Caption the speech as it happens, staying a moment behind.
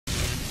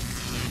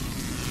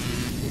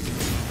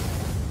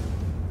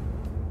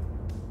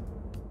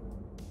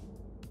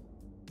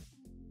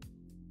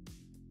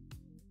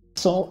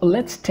So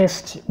let's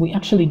test. We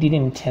actually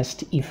didn't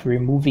test if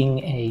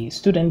removing a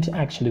student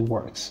actually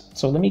works.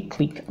 So let me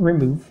click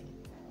remove.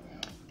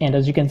 And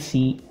as you can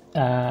see,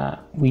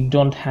 we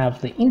don't have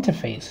the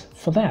interface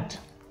for that.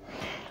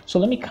 So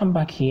let me come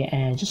back here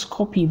and just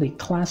copy the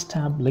class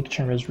tab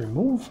lecturers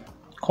remove,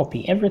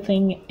 copy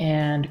everything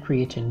and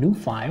create a new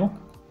file,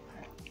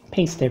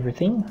 paste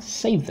everything,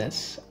 save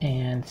this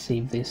and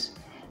save this,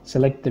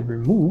 select the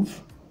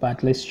remove,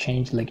 but let's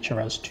change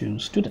lecturers to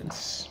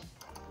students.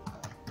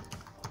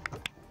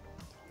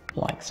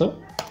 Like so,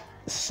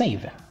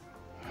 save.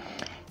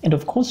 And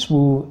of course,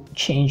 we'll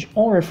change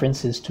all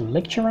references to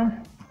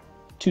lecturer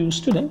to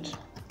student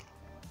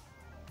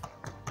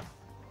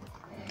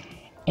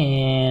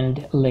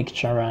and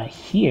lecturer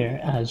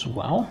here as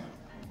well.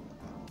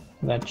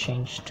 That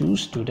changed to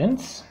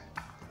students.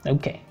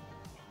 Okay,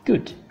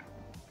 good.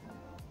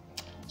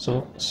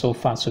 So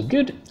far so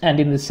good. And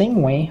in the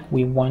same way,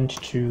 we want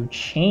to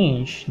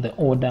change the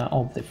order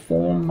of the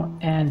form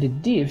and the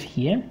div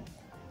here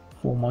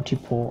for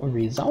multiple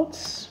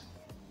results.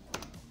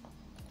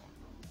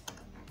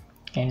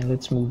 And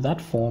let's move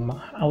that form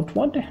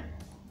outward.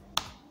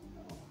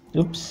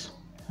 Oops,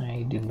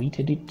 I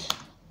deleted it.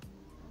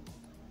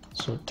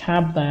 So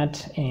tab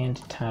that and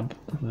tab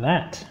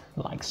that,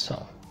 like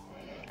so.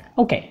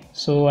 Okay,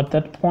 so at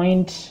that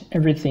point,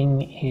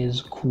 everything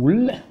is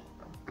cool.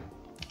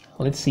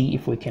 Let's see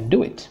if we can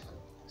do it.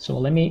 So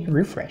let me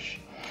refresh.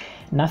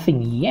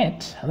 Nothing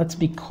yet. That's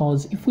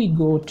because if we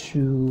go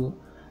to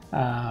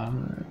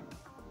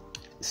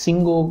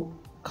single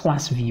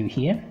class view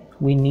here,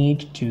 we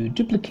need to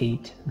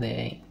duplicate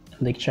the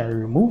lecturer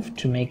remove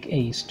to make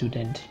a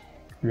student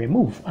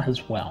remove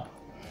as well.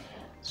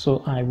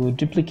 So I will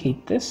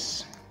duplicate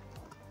this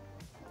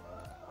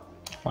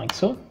like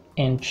so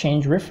and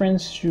change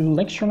reference to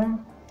lecturer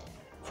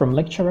from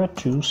lecturer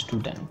to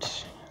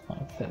student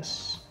like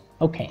this.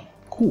 Okay,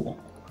 cool.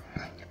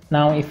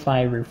 Now if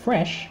I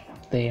refresh,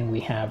 then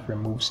we have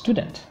remove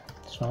student.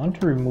 So I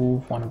want to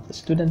remove one of the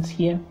students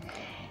here,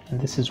 and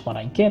this is what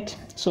I get.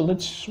 So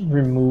let's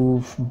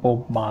remove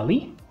Bob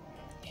Marley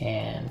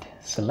and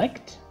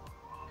select.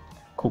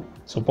 Cool.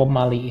 So Bob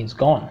Marley is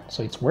gone.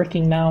 So it's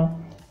working now.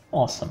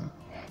 Awesome.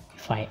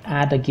 If I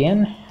add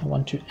again, I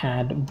want to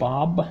add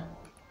Bob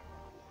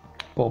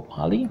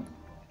Marley,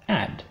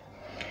 add.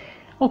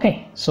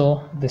 Okay,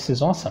 so this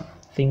is awesome.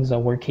 Things are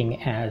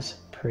working as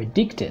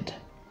predicted.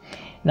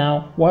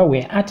 Now, while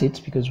we're at it,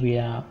 because we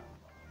are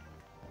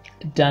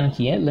done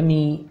here, let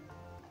me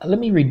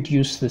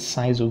reduce the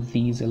size of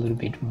these a little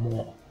bit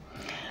more.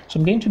 So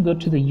I'm going to go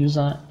to the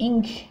user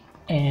inc,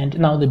 and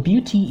now the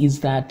beauty is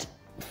that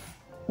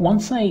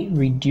once I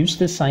reduce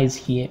the size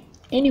here,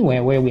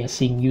 anywhere where we are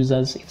seeing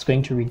users, it's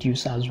going to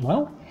reduce as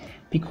well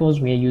because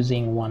we are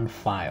using one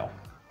file.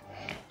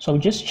 So I'll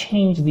just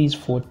change these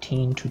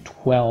 14 to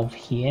 12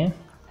 here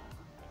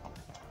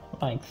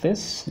like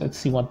this. Let's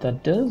see what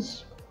that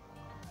does.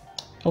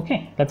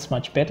 Okay, that's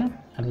much better.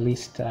 At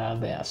least they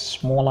are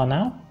smaller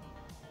now.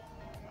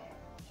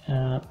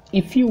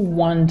 If you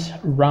want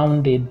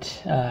rounded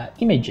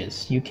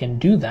images, you can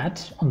do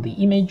that on the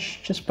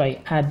image just by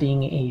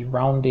adding a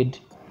rounded,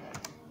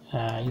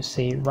 you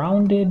say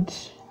rounded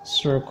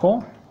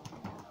circle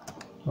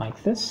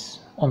like this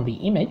on the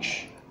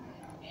image,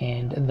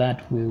 and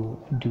that will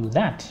do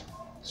that.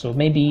 So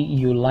maybe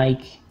you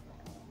like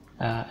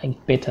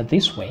it better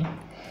this way,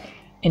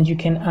 and you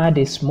can add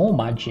a small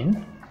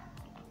margin.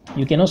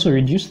 You can also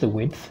reduce the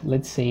width.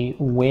 Let's say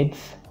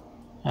width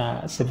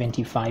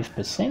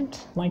 75%,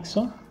 like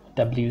so,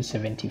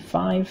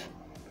 W75.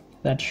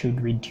 That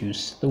should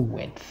reduce the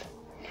width,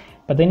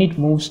 but then it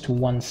moves to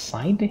one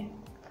side,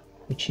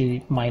 which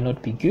might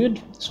not be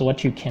good. So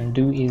what you can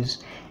do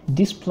is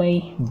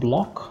display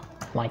block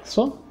like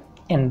so,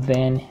 and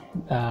then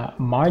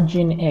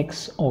margin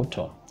X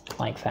auto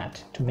like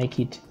that to make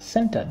it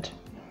centered.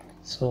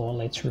 So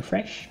let's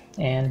refresh,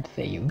 and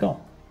there you go.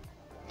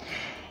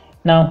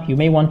 Now you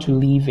may want to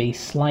leave a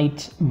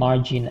slight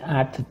margin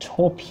at the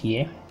top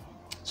here.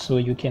 So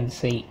you can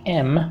say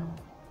M,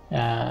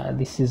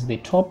 this is the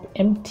top,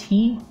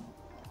 MT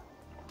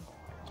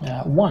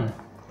 1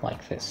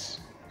 like this.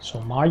 So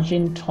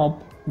margin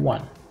top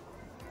 1,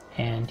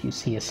 and you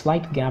see a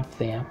slight gap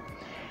there,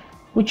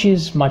 which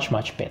is much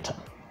better.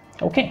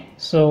 Okay,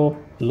 so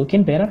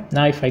looking better.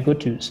 Now if I go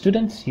to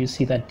students, you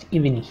see that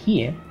even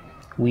here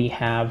we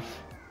have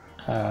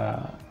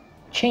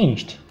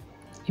changed.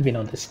 Even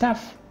on the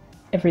staff,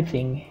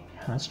 everything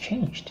has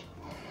changed.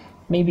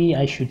 Maybe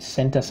I should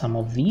center some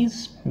of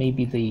these.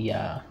 Maybe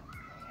the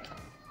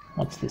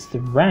what's this,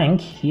 the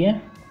rank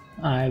here,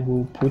 I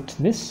will put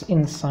this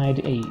inside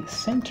a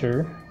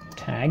center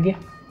tag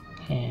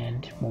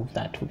and move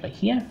that over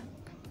here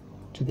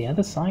to the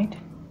other side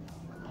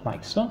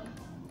like so,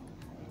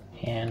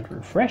 and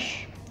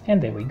refresh,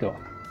 and there we go.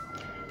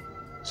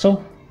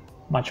 So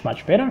much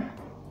better.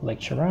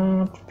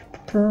 Lecturer,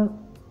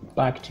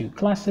 back to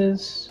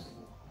classes.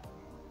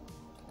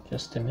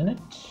 Just a minute.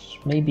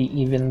 Maybe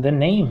even the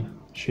name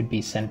should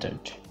be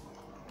centered.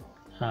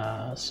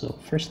 So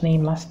first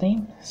name, last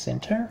name,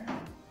 center.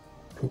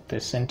 put the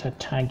center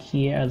tag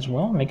here as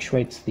well. Make sure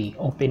it's the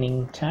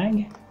opening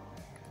tag,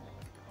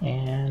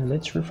 and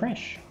let's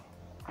refresh.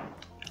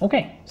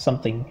 Okay,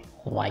 something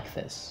like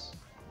this.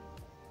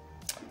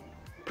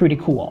 Pretty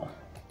cool.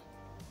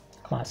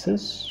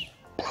 Classes,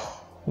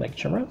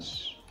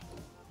 lecturers,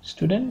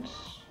 students,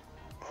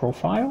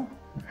 profile.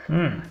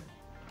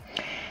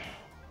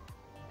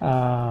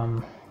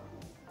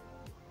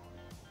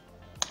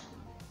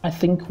 I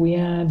think we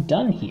are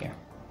done here.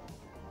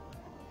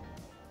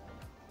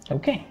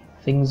 Okay,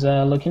 things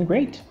are looking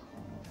great.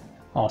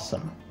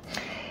 Awesome.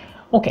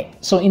 Okay,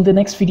 so in the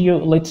next video,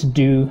 let's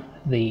do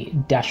the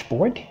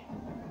dashboard,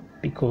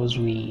 because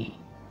we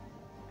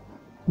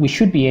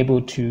should be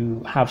able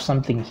to have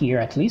something here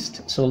at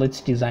least. So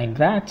let's design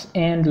that,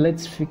 and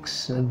let's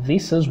fix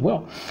this as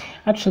well.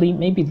 Actually,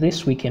 maybe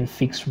this we can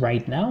fix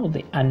right now,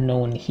 the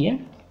unknown here.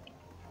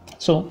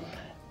 So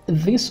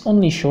this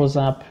only shows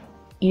up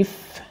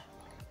if,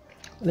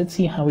 let's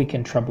see how we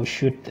can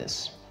troubleshoot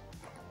this.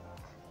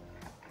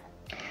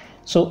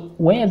 So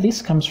where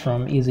this comes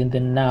from is in the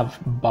nav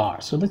bar.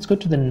 So let's go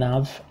to the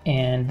nav,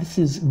 and this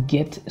is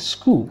get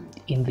school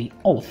in the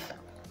auth.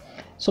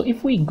 So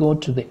if we go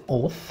to the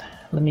auth,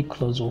 let me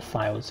close all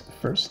files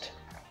first.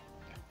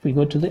 If we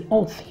go to the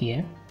auth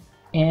here,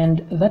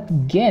 and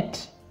that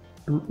get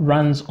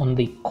runs on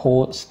the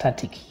core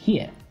static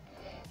here,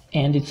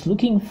 and it's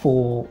looking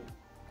for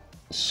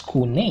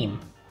school name,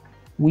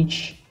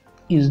 which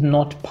is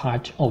not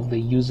part of the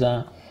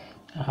user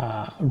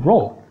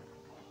row.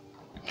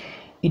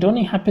 It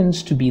only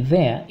happens to be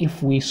there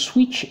if we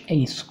switch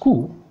a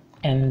school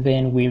and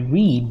then we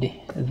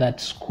read that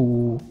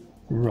school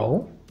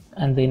row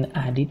and then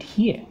add it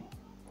here.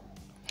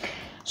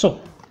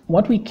 So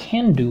what we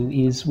can do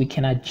is we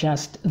can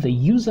adjust the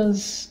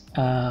user's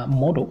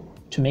model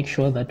to make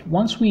sure that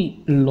once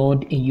we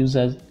load a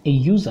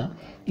user,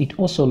 it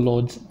also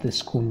loads the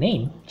school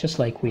name, just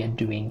like we are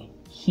doing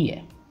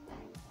here.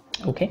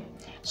 Okay,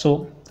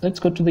 so let's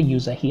go to the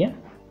user here,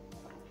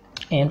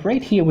 and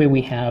right here where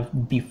we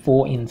have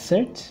before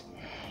insert,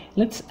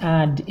 let's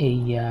add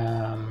a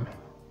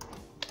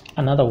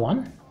another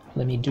one.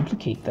 Let me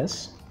duplicate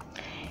this,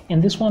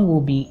 and this one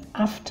will be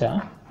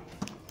after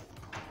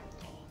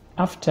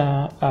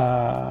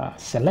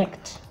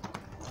select,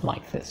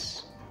 like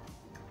this.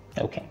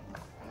 Okay,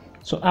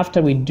 so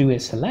after we do a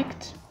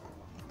select,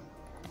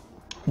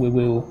 we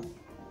will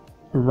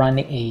run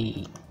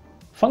a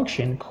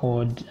function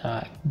called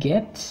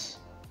get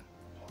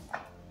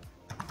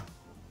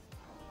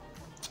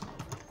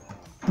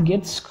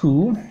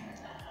school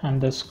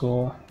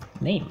underscore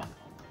name,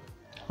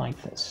 like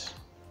this.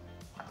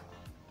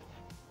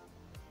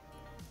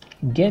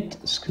 Get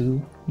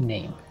school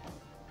name.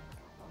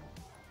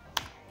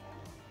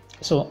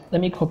 So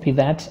let me copy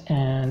that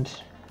and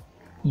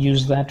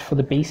use that for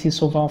the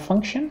basis of our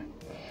function.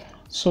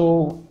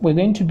 So we're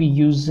going to be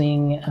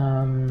using,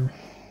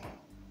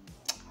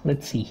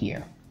 let's see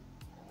here.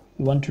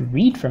 We want to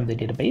read from the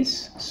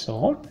database.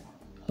 So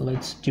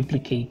let's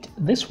duplicate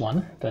this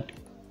one that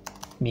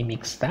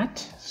mimics that.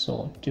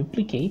 So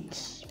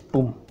duplicate,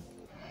 boom.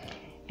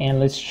 And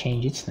let's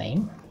change its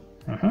name.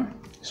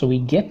 So we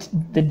get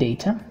the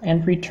data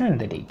and return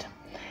the data.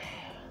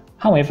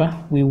 However,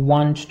 we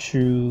want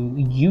to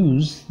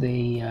use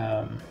the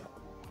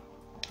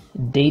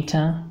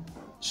data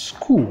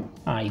school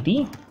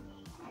ID.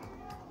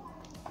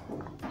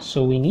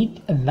 So we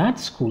need that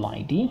school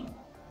ID.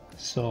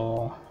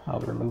 So I'll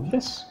remove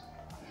this.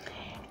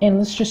 And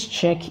let's just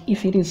check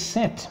if it is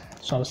set.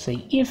 So I'll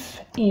say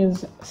if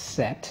is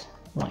set,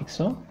 like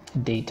so,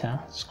 data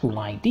school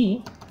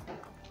ID.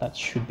 That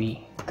should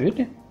be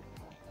good.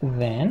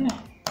 Then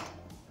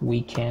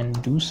we can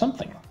do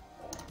something.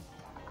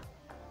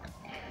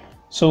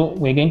 So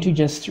we're going to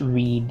just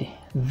read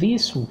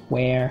this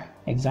where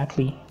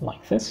exactly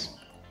like this.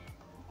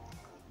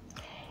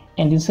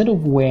 And instead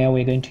of where,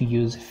 we're going to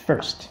use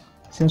first,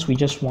 since we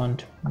just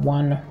want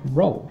one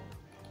row.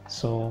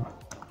 So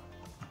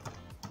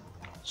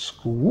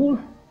school,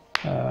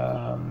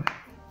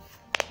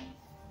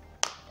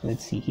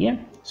 let's see here,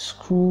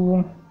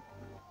 school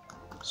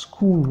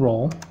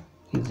row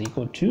is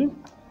equal to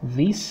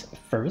this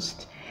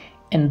first,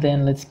 and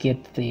then let's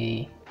get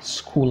the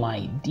school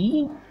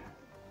ID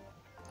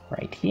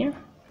right here,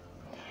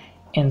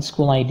 and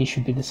school ID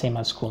should be the same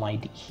as school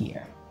ID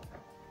here.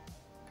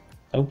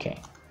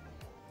 Okay,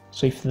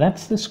 so if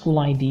that's the school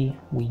ID,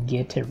 we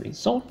get a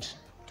result,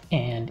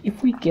 and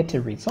if we get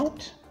a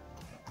result,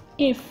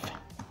 if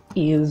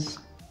is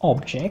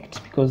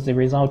object, because the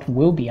result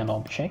will be an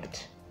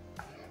object,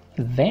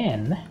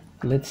 then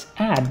let's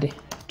add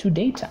to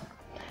data.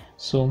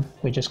 So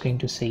we're just going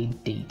to say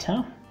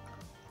data,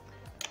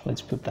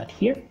 let's put that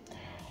here,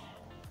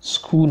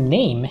 school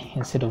name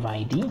instead of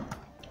ID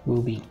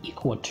will be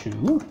equal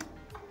to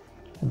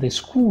the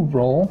school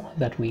row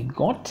that we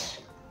got,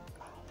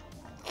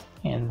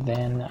 and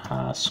then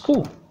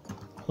school,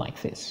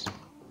 like this,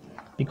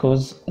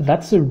 because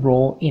that's the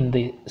row in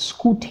the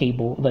school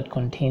table that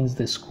contains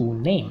the school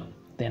name.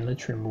 Then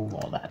let's remove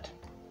all that.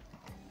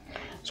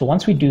 So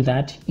once we do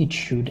that, it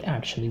should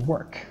actually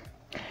work.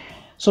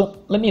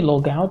 So let me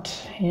log out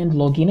and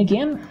log in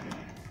again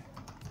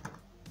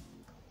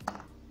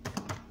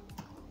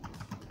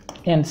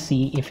and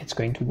see if it's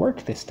going to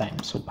work this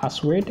time. So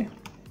password,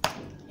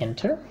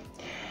 enter.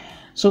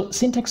 So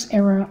syntax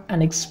error,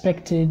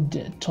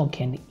 unexpected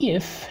token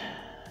if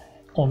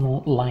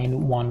on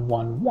line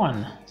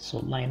 111. So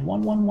line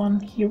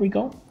 111, here we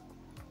go.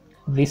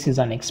 This is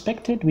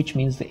unexpected, which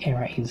means the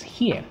error is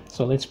here.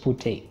 So let's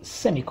put a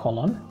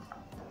semicolon.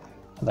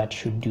 That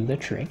should do the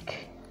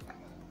trick.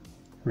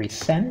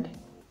 Resend.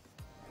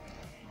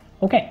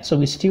 Okay, so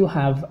we still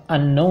have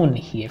unknown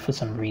here for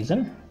some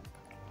reason.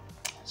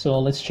 So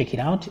let's check it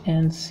out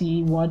and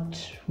see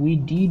what we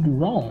did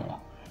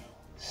wrong.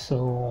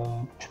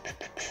 So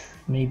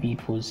maybe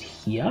it was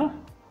here.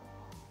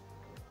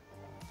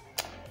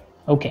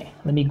 Okay,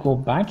 let me go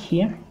back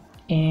here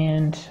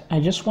and I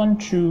just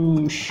want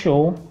to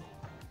show,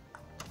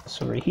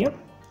 sorry, here,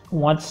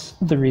 what's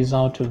the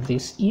result of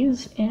this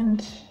is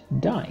and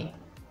die.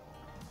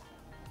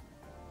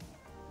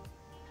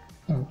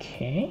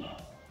 Okay.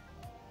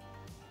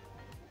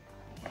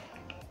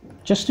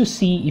 Just to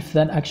see if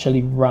that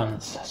actually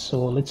runs.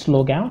 So let's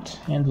log out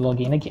and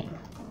log in again.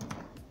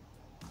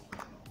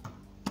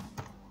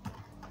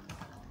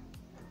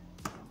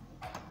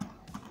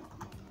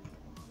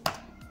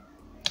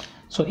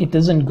 So it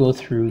doesn't go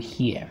through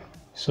here.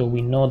 So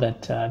we know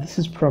that this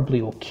is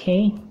probably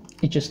okay.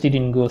 It just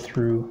didn't go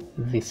through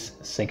this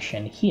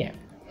section here.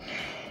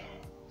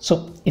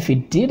 So if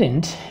it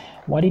didn't,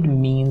 what it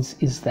means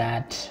is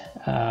that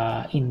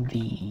in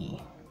the,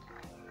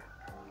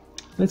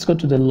 let's go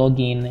to the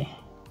login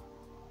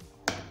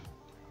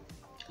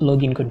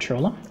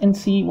controller and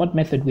see what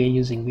method we're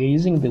using. We're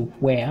using the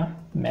where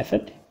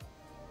method.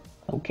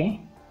 Okay,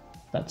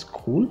 that's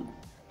cool.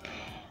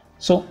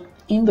 So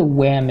in the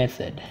where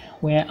method,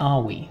 where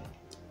are we?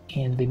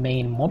 In the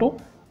main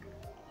model,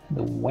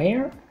 the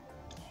where,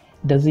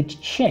 does it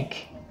check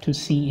to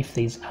see if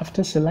there's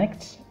after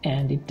select?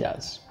 And it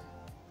does.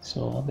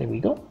 So there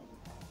we go.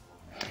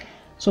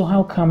 So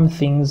how come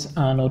things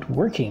are not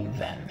working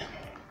then?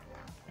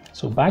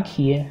 So back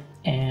here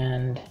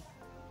and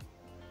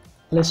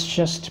let's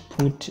just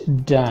put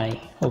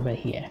die over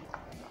here.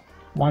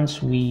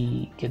 Once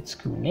we get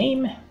school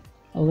name,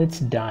 let's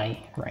die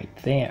right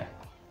there.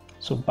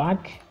 So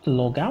back,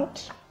 log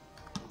out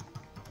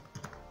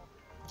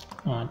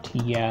at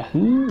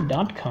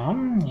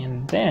yahoo.com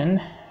and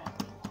then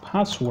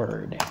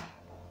password.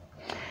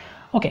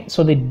 Okay,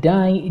 so the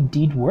die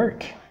did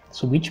work.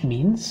 So which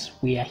means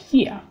we are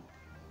here.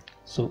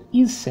 So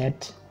is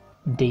set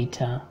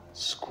data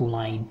school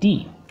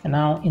ID. And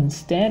now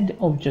instead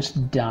of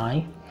just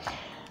die,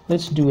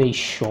 let's do a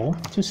show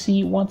to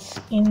see what's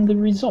in the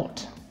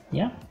result.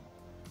 Yeah.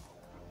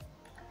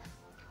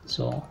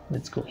 So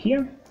let's go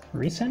here,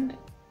 resend.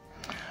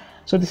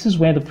 So this is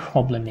where the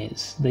problem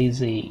is.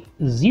 There's a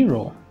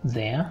 0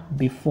 there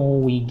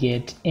before we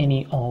get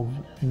any of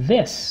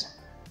this.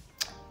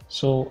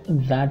 So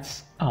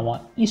that's our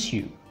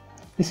issue.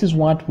 This is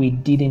what we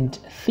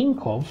didn't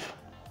think of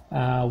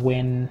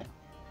when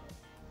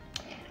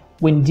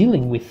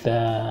dealing with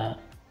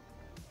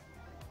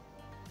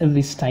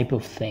this type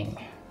of thing.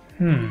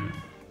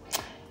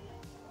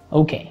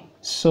 Okay,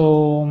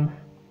 so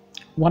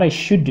what I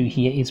should do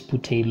here is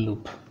put a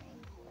loop.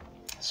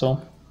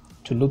 So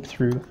to loop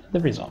through the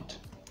result.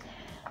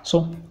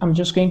 So I'm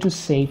just going to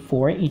say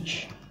for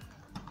each.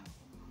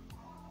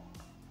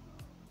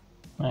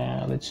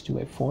 Let's do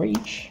a for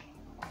each.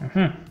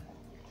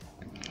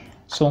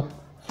 So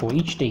for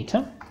each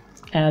data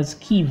as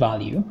key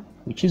value,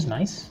 which is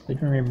nice.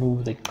 Let me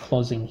remove the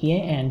closing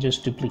here and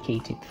just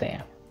duplicate it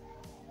there,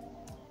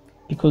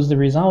 because the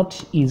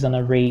result is an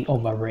array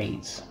of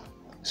arrays.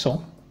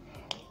 So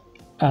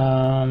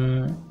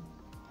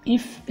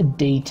if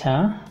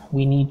data,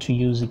 we need to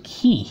use a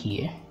key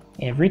here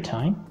every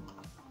time.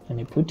 Let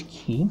me put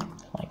key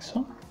like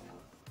so.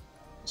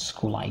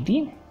 School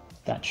ID,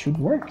 that should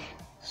work.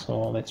 So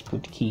let's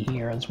put key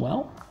here as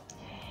well.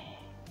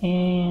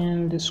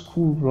 And the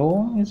school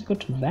row is equal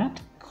to that.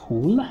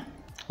 Cool.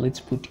 Let's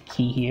put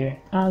key here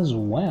as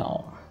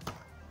well.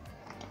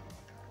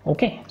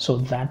 Okay, so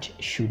that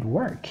should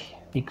work,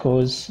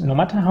 because no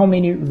matter how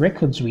many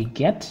records we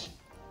get,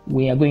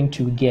 we are going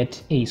to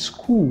get a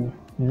school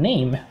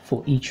name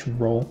for each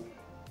row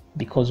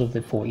because of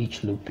the for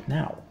each loop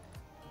now.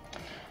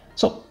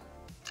 So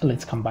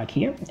let's come back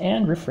here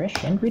and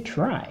refresh and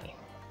retry.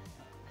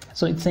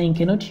 So it's saying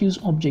cannot use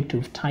object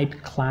of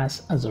type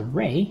class as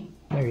array.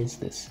 Where is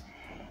this?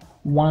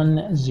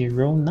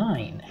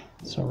 109.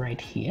 So right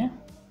here.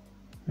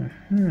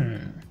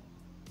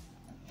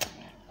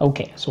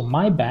 Okay, so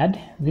my bad.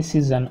 This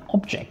is an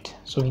object,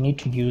 so we need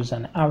to use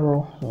an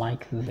arrow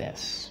like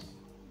this.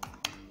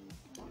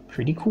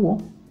 Pretty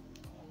cool.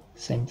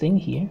 Same thing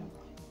here.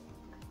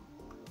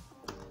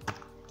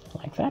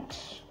 Like that.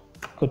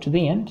 Go to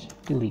the end,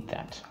 delete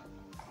that.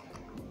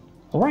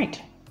 All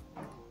right,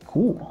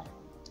 cool.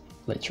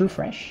 Let's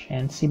refresh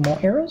and see more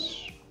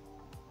errors.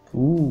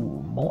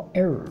 Ooh, more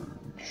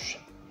errors.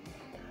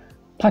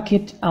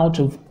 Packet out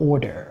of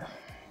order.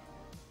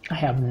 I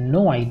have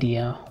no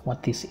idea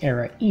what this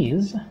error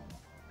is,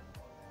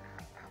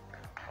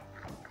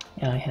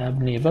 and I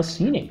have never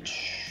seen it.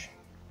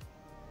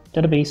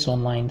 Database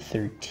on line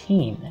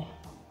 13.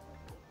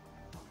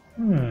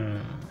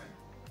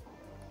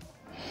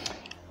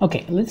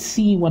 Okay, let's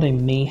see what I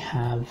may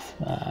have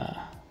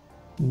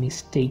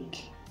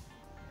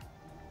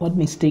what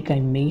mistake I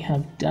may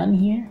have done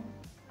here.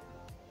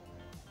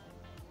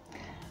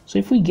 So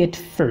if we get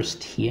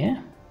first here,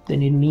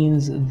 then it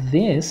means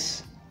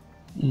this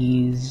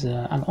is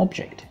an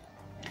object.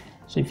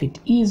 So if it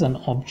is an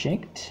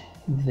object,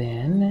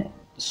 then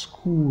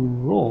school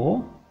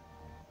row,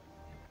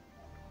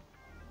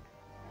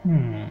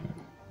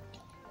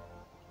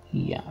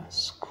 yeah,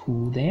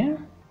 school there.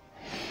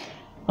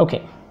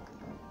 Okay,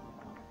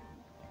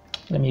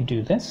 let me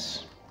do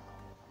this,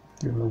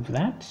 remove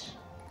that.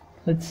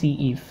 Let's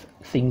see if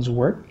things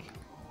work.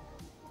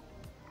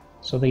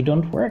 So they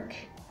don't work.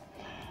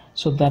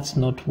 So that's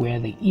not where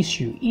the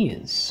issue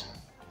is.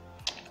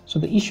 So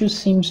the issue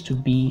seems to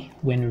be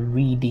when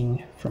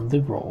reading from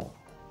the row.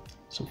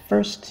 So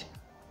first,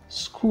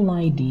 school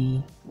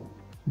ID,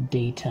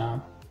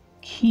 data,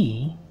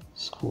 key,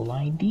 school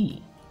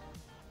ID.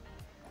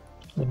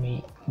 Let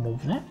me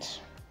move that.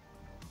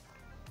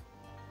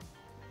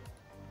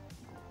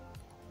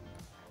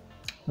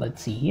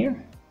 Let's see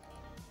here.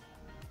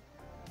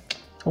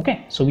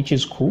 Okay, so which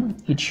is cool.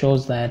 It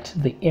shows that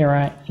the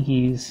error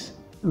is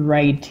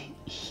right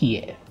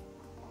here.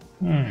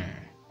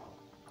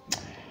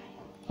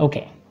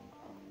 Okay,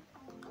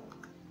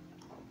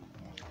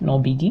 no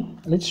biggie.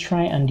 Let's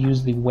try and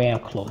use the where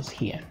clause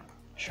here,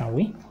 shall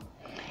we?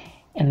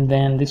 And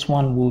then this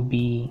one will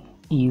be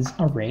is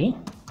array,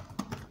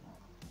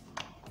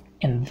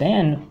 and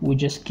then we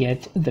just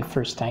get the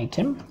first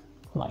item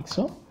like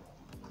so.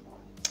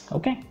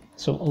 Okay,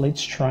 so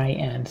let's try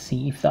and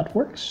see if that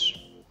works.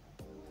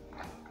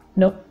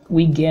 No,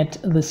 we get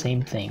the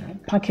same thing,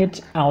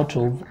 packet out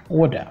of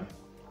order.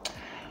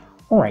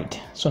 All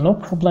right, so no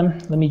problem.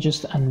 Let me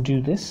just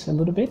undo this a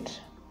little bit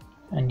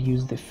and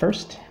use the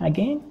first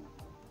again.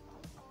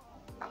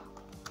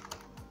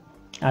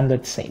 And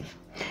let's save.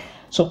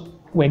 So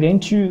we're going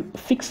to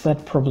fix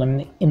that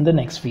problem in the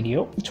next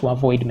video to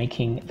avoid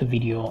making the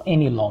video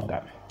any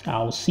longer.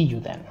 I'll see you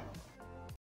then.